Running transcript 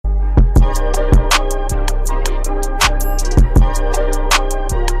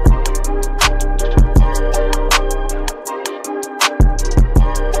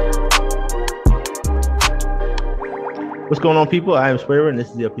going on, people? I am Square, and this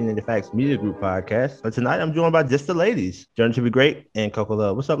is the Opinionated Facts Media Group podcast. But tonight, I'm joined by just the ladies, Journey to be Great and Coco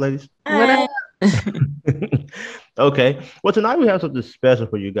Love. What's up, ladies? What up? Okay. Well, tonight we have something special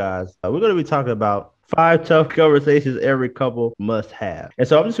for you guys. We're going to be talking about 5 tough conversations every couple must have. And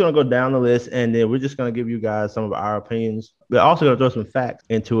so I'm just going to go down the list, and then we're just going to give you guys some of our opinions. We're also going to throw some facts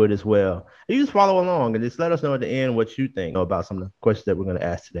into it as well. And you just follow along and just let us know at the end what you think about some of the questions that we're going to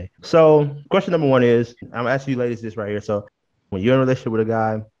ask today. So question number 1 is, I'm asking you ladies this right here. So when you're in a relationship with a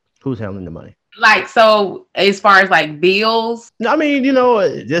guy, who's handling the money? Like, so as far as like bills? I mean,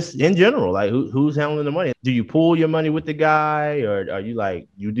 just in general, like who's handling the money? Do you pool your money with the guy, or are you like,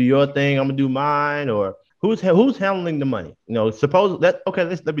 you do your thing, I'm gonna do mine, or who's handling the money?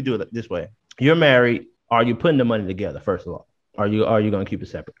 Let me do it this way. You're married. Are you putting the money together, first of all? Are you gonna keep it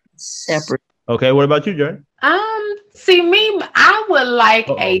separate? Separate. Okay, what about you, Jerry? See me, I would like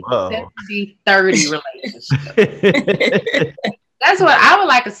a 70-30 relationship. That's what I would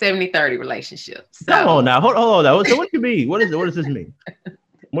like, a 70-30 relationship. So, come on now. Hold on now. So what do you mean? What does this mean?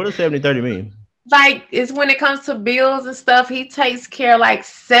 What does 70-30 mean? Like, it's when it comes to bills and stuff, he takes care like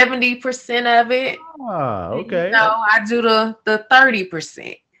 70% of it. Okay. I do the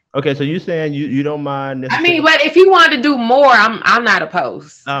 30%. Okay, so you're saying you don't mind. I mean, but if you want to do more, I'm not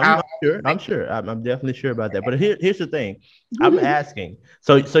opposed. I'm sure. I'm definitely sure about that. But here's the thing. I'm asking.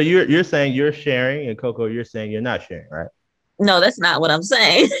 So you're saying you're sharing, and Coco, you're saying you're not sharing, right? No, that's not what I'm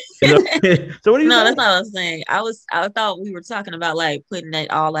saying. So what are you saying? That's not what I'm saying. I thought we were talking about like putting it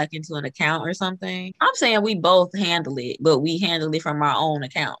all like into an account or something. I'm saying we both handle it, but we handle it from our own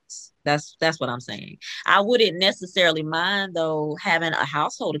accounts. That's what I'm saying. I wouldn't necessarily mind though having a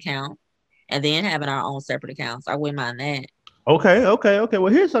household account and then having our own separate accounts. I wouldn't mind that. Okay.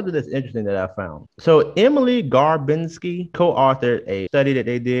 Well, here's something that's interesting that I found. So Emily Garbinsky co-authored a study that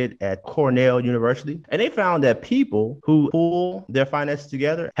they did at Cornell University, and they found that people who pool their finances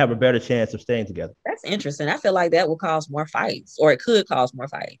together have a better chance of staying together. That's interesting. I feel like that will cause more fights, or it could cause more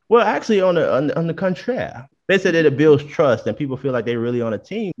fights. Well, actually, on the contrary, they said that it builds trust and people feel like they're really on a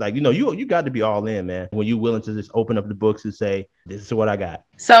team. Like, you got to be all in, man, when you're willing to just open up the books and say, this is what I got.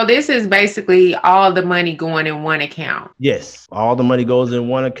 So this is basically all the money going in one account. Yes. All the money goes in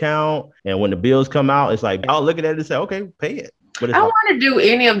one account. And when the bills come out, it's like, I'll look at it and say, okay, pay it. But I wonder, do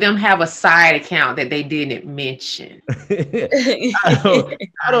any of them have a side account that they didn't mention?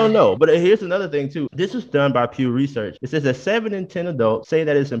 I don't know. But here's another thing, too. This was done by Pew Research. It says that 7 in 10 adults say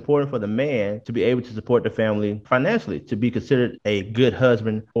that it's important for the man to be able to support the family financially, to be considered a good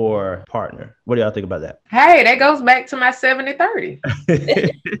husband or partner. What do y'all think about that? Hey, that goes back to my 70-30.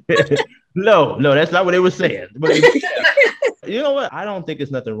 No, that's not what they were saying. But you know what? I don't think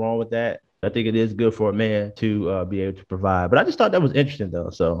there's nothing wrong with that. I think it is good for a man to be able to provide. But I just thought that was interesting,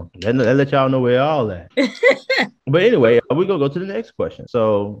 though. So that let y'all know where y'all at. But anyway, we're going to go to the next question.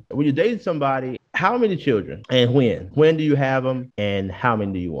 So when you're dating somebody, how many children and when? When do you have them and how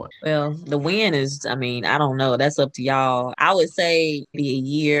many do you want? Well, the when is, I don't know. That's up to y'all. I would say maybe a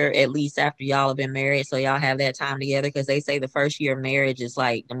year at least after y'all have been married. So y'all have that time together, because they say the first year of marriage is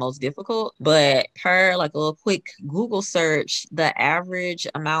like the most difficult. But per like a little quick Google search, the average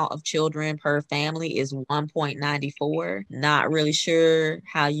amount of children per family is 1.94. Not really sure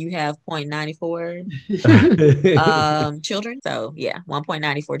how you have 0.94 children. So yeah,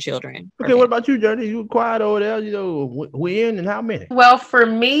 1.94 children. Okay, what about you, Journey? You quiet over there, when and how many? Well, for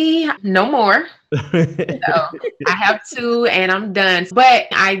me, no more. So I have 2 and I'm done. But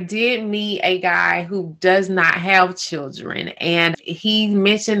I did meet a guy who does not have children, and he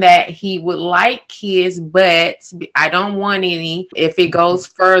mentioned that he would like kids, but I don't want any. If it goes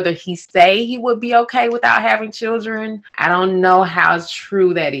further, he say he would be okay without having children. I don't know how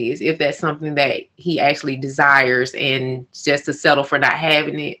true that is, if that's something that he actually desires, and just to settle for not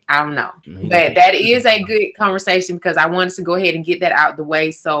having it, I don't know. But that is a good conversation, because I wanted to go ahead and get that out the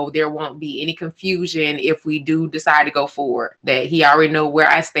way so there won't be any confusion if we do decide to go forward, that he already know where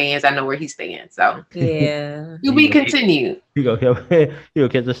I stand. I know where he stands. So yeah, to be continued. He'll catch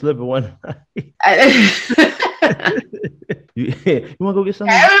a slip of one. You want to go get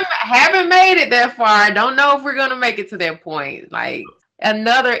something? Haven't made it that far. I don't know if we're going to make it to that point. Like,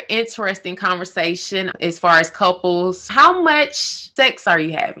 another interesting conversation as far as couples, how much sex are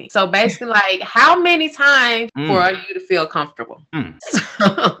you having? So basically, like, how many times for you to feel comfortable?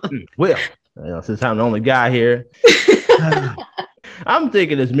 Well, since I'm the only guy here, I'm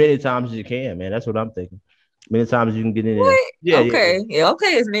thinking as many times as you can, man. That's what I'm thinking. Many times you can get in there. Yeah, okay. Yeah,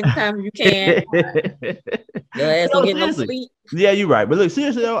 okay. As many times as you can. Your ass don't get no sleep. Yeah, you're right. But look,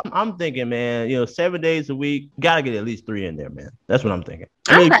 seriously though, I'm thinking, man, 7 days a week, gotta get at least 3 in there, man. That's what I'm thinking.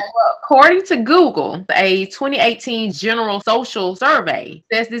 I mean, Okay, well, according to Google, a 2018 General Social Survey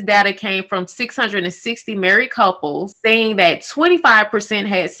says this data came from 660 married couples, saying that 25%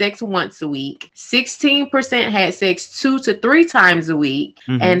 had sex once a week, 16% had sex 2 to 3 times a week,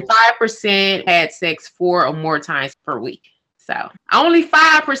 and 5% had sex 4 or more times per week. So only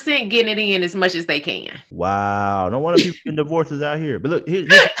 5% getting it in as much as they can. Wow. No wonder people getting divorces out here. But look, you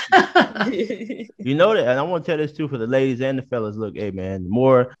know that, and I want to tell this too for the ladies and the fellas. Look, hey man, the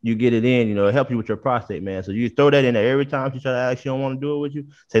more you get it in, it helps you with your prostate, man. So you throw that in there every time she try to ask you don't want to do it with you.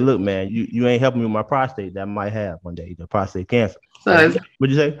 Say, look, man, you ain't helping me with my prostate that I might have one day, prostate cancer. So it's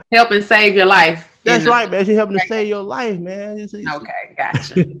what'd you say? Helping save your life. That's right, man. She's helping to save your life, man. Okay,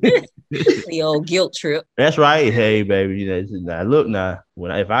 gotcha. The old guilt trip. That's right. Hey, baby. Now look now.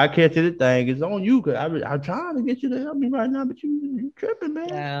 If I catch the thing, it's on you. Cause I'm trying to get you to help me right now, but you tripping,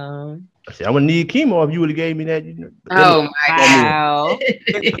 man. See, I would need chemo if you would have gave me that. Oh my wow.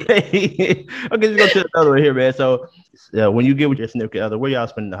 Okay, let's go to another one here, man. So, when you get with your significant other, where y'all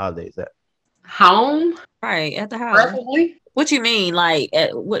spending the holidays at? Home, right at the house. preferably. What you mean? Like,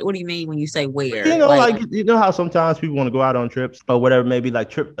 what do you mean when you say where? Like how sometimes people want to go out on trips or whatever, maybe like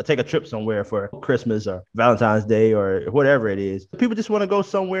take a trip somewhere for Christmas or Valentine's Day or whatever it is. People just want to go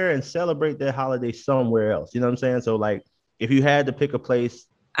somewhere and celebrate their holiday somewhere else. You know what I'm saying? So like, if you had to pick a place.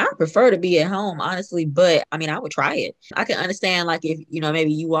 I prefer to be at home, honestly, but I mean, I would try it. I can understand, like, if,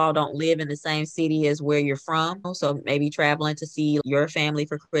 maybe you all don't live in the same city as where you're from. So maybe traveling to see your family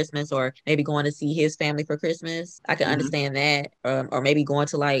for Christmas or maybe going to see his family for Christmas. I can understand that. Or maybe going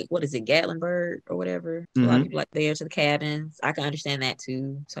to, like, what is it, Gatlinburg or whatever. A lot of people like there to the cabins. I can understand that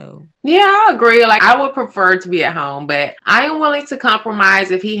too. So, yeah, I agree. Like, I would prefer to be at home, but I am willing to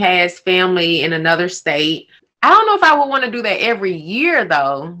compromise if he has family in another state. I don't know if I would want to do that every year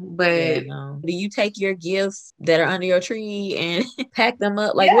though, but do you take your gifts that are under your tree and pack them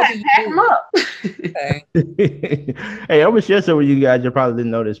up? Like, what do you pack them up? Okay. Hey, I was share some with you guys. You probably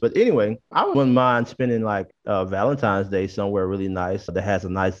didn't know this, but anyway, I wouldn't mind spending like Valentine's Day somewhere really nice that has a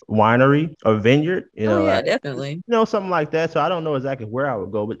nice winery or vineyard. Definitely. Something like that. So I don't know exactly where I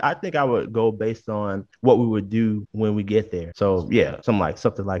would go, but I think I would go based on what we would do when we get there. So yeah,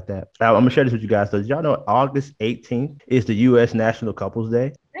 something like that. I'm gonna share this with you guys. So did y'all know August 18th is the U.S. National Couples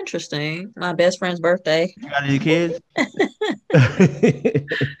Day? Interesting. My best friend's birthday. You got any kids?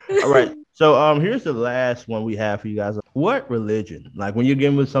 All right. So here's the last one we have for you guys. What religion? Like when you're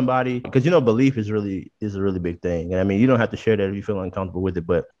getting with somebody, because belief is a really big thing. And I mean, you don't have to share that if you feel uncomfortable with it.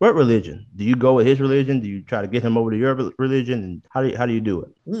 But what religion? Do you go with his religion? Do you try to get him over to your religion? And how do you do it?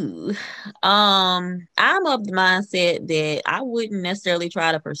 Ooh. I'm of the mindset that I wouldn't necessarily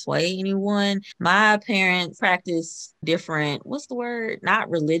try to persuade anyone. My parents practice different, what's the word?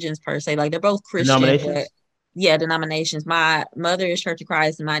 Not religions per se. Like they're both Christian. Denominations. My mother is Church of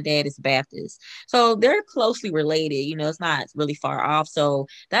Christ and my dad is Baptist. So they're closely related. It's not really far off. So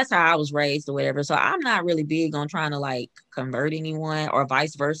that's how I was raised or whatever. So I'm not really big on trying to like convert anyone or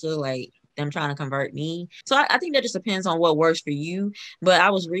vice versa. Like them trying to convert me. So I think that just depends on what works for you. But I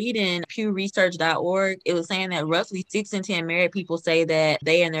was reading pewresearch.org. It was saying that roughly 6 in 10 married people say that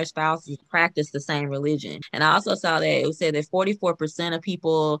they and their spouses practice the same religion. And I also saw that it said that 44% of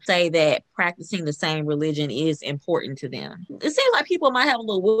people say that practicing the same religion is important to them. It seems like people might have a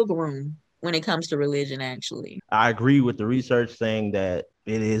little wiggle room when it comes to religion, actually. I agree with the research saying that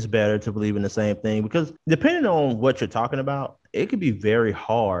it is better to believe in the same thing because depending on what you're talking about, it could be very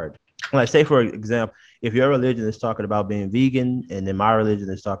hard. Like, say, for example, if your religion is talking about being vegan and then my religion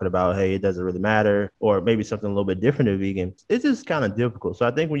is talking about, hey, it doesn't really matter, or maybe something a little bit different than vegan, it's just kind of difficult. So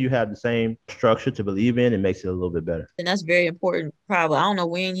I think when you have the same structure to believe in, it makes it a little bit better. And that's very important. Probably, I don't know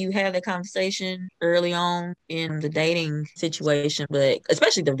when you had that conversation early on in the dating situation, but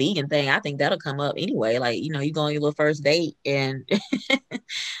especially the vegan thing, I think that'll come up anyway. Like, you go on your little first date and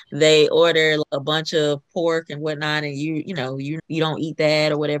they order a bunch of pork and whatnot, and you don't eat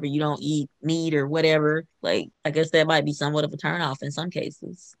that or whatever, you don't eat meat or whatever. Like, I guess that might be somewhat of a turnoff in some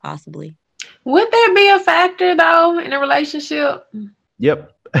cases, possibly. Would that be a factor though in a relationship?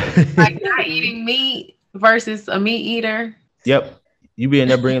 Yep. Like not eating meat versus a meat eater. Yep. You be in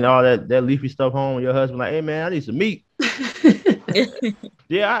there bringing all that leafy stuff home, and your husband like, hey man, I need some meat.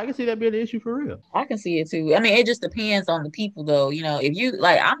 Yeah, I can see that being an issue for real. I can see it too. I mean, it just depends on the people though. You know, if you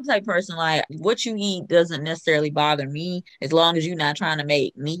like, I'm the type of person like what you eat doesn't necessarily bother me as long as you're not trying to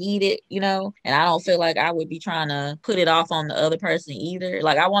make me eat it, you know, and I don't feel like I would be trying to put it off on the other person either.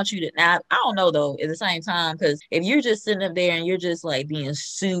 Like I want you to now, I don't know though, at the same time, because if you're just sitting up there and you're just like being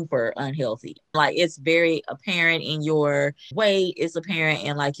super unhealthy, like it's very apparent in your weight, it's apparent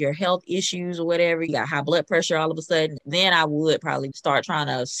in like your health issues or whatever, you got high blood pressure all of a sudden, then I would probably start trying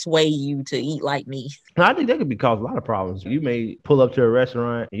to sway you to eat like me. I think that could be cause a lot of problems. You may pull up to a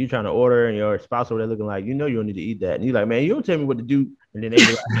restaurant and you're trying to order and your spouse over there looking like, you know, you don't need to eat that. And you're like, man, you don't tell me what to do. And then they be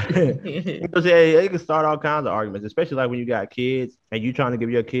like, you know, they can start all kinds of arguments, especially like when you got kids and you're trying to give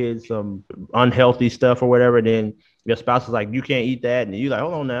your kids some unhealthy stuff or whatever. Then your spouse is like, you can't eat that. And you're like,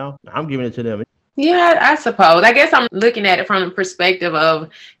 hold on now, I'm giving it to them. Yeah, I suppose. I guess I'm looking at it from the perspective of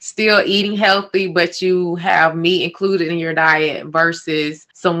still eating healthy, but you have meat included in your diet versus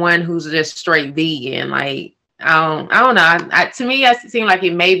someone who's just straight vegan. Like, I don't know. To me, it seems like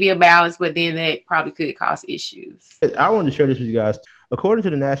it may be a balance, but then that probably could cause issues. I wanted to share this with you guys. According to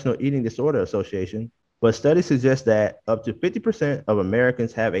the National Eating Disorder Association, but studies suggest that up to 50% of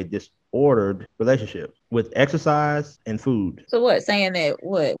Americans have a disordered relationship with exercise and food. So what? Saying that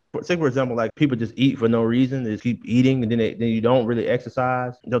what? Say, for example, like people just eat for no reason. They just keep eating and then you don't really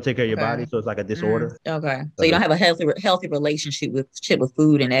exercise. You don't take care of your body. So it's like a disorder. Okay. So you don't have a healthy relationship with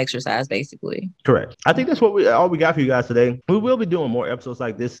food and exercise, basically. Correct. I think that's what all we got for you guys today. We will be doing more episodes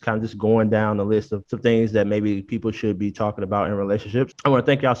like this, kind of just going down the list of some things that maybe people should be talking about in relationships. I want to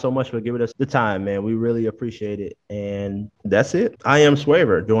thank y'all so much for giving us the time, man. We really appreciate it. And that's it. I am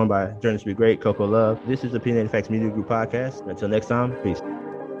Swaver, joined by Journey to Be Great, Coco Love. This is the Opinionated Facts Media Group podcast. Until next time, peace.